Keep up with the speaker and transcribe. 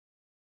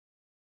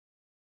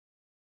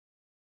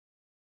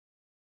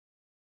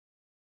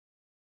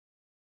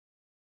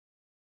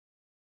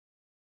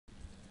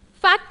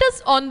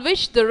Factors on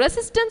which the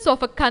resistance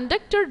of a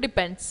conductor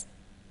depends.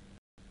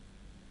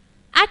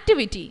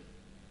 Activity.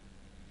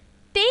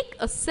 Take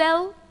a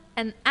cell,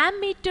 an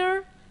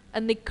ammeter,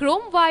 a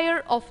nichrome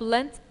wire of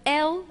length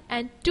L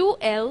and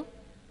 2L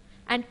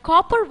and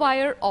copper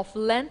wire of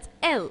length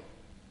L.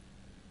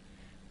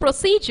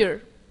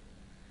 Procedure.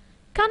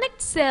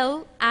 Connect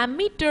cell,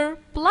 ammeter,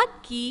 plug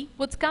key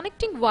with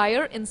connecting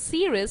wire in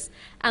series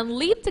and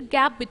leave the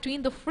gap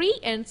between the free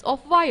ends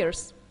of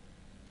wires.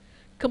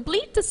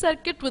 Complete the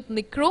circuit with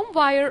nichrome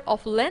wire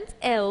of length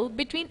L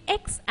between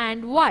X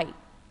and Y.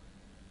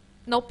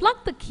 Now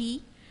plug the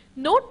key.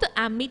 Note the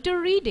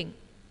ammeter reading.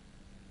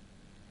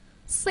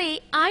 Say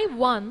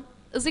I1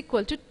 is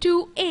equal to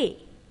 2A.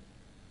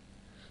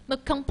 Now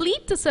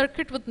complete the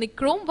circuit with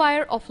nichrome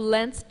wire of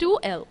length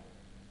 2L.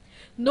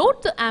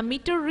 Note the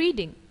ammeter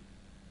reading.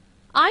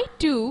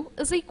 I2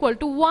 is equal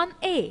to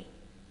 1A.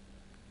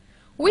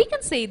 We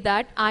can say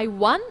that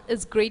I1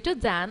 is greater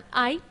than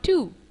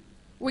I2.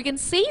 We can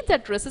say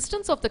that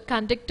resistance of the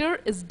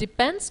conductor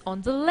depends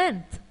on the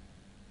length.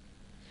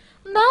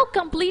 Now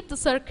complete the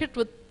circuit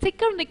with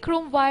thicker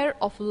nichrome wire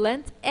of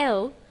length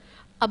L.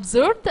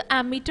 Observe the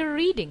ammeter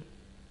reading.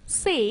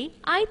 Say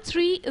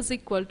I3 is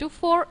equal to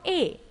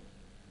 4A.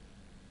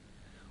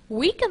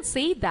 We can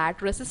say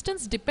that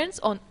resistance depends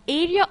on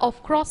area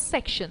of cross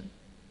section.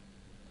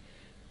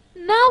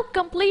 Now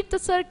complete the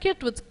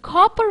circuit with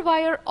copper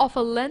wire of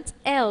a length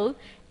L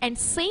and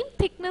same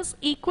thickness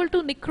equal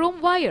to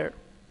nichrome wire.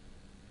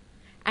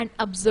 And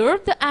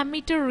observe the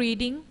ammeter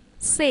reading.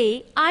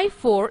 Say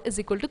I4 is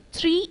equal to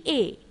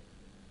 3A.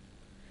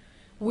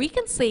 We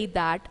can say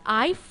that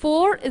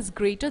I4 is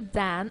greater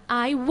than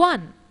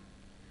I1.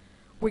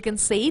 We can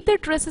say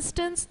that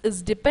resistance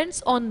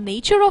depends on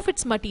nature of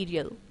its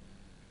material.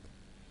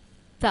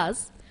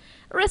 Thus,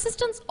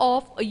 resistance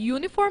of a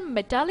uniform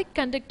metallic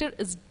conductor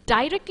is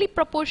directly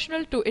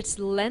proportional to its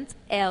length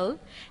L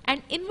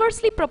and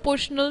inversely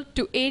proportional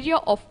to area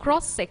of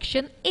cross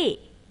section A.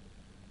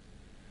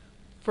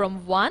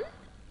 From 1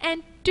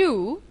 and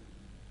 2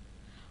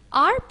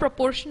 are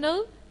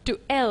proportional to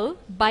L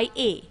by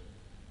A.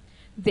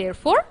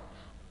 Therefore,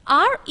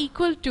 R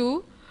equal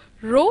to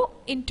rho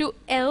into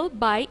L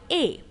by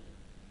A.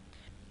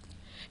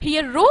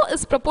 Here rho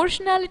is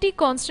proportionality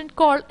constant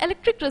called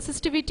electric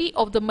resistivity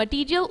of the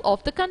material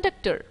of the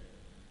conductor.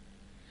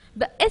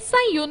 The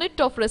SI unit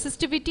of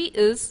resistivity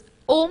is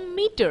ohm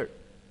meter.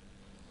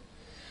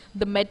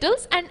 The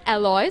metals and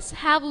alloys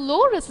have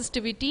low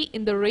resistivity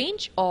in the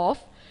range of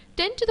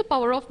 10 to the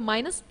power of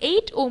minus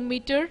 8 ohm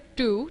meter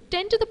to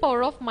 10 to the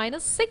power of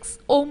minus 6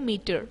 ohm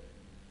meter.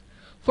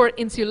 For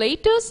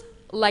insulators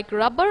like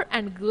rubber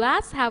and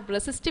glass have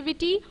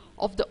resistivity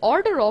of the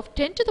order of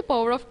 10 to the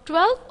power of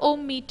 12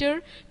 ohm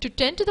meter to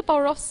 10 to the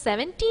power of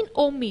 17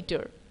 ohm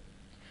meter.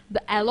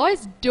 The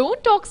alloys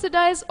don't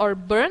oxidize or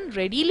burn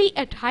readily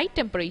at high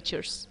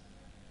temperatures.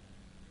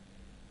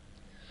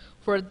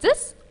 For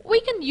this,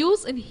 we can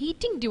use in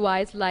heating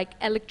device like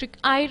electric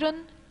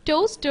iron,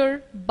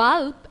 toaster,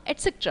 bulb,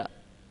 etc.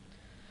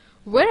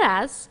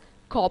 Whereas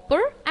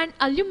copper and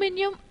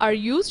aluminium are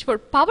used for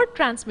power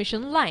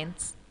transmission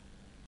lines.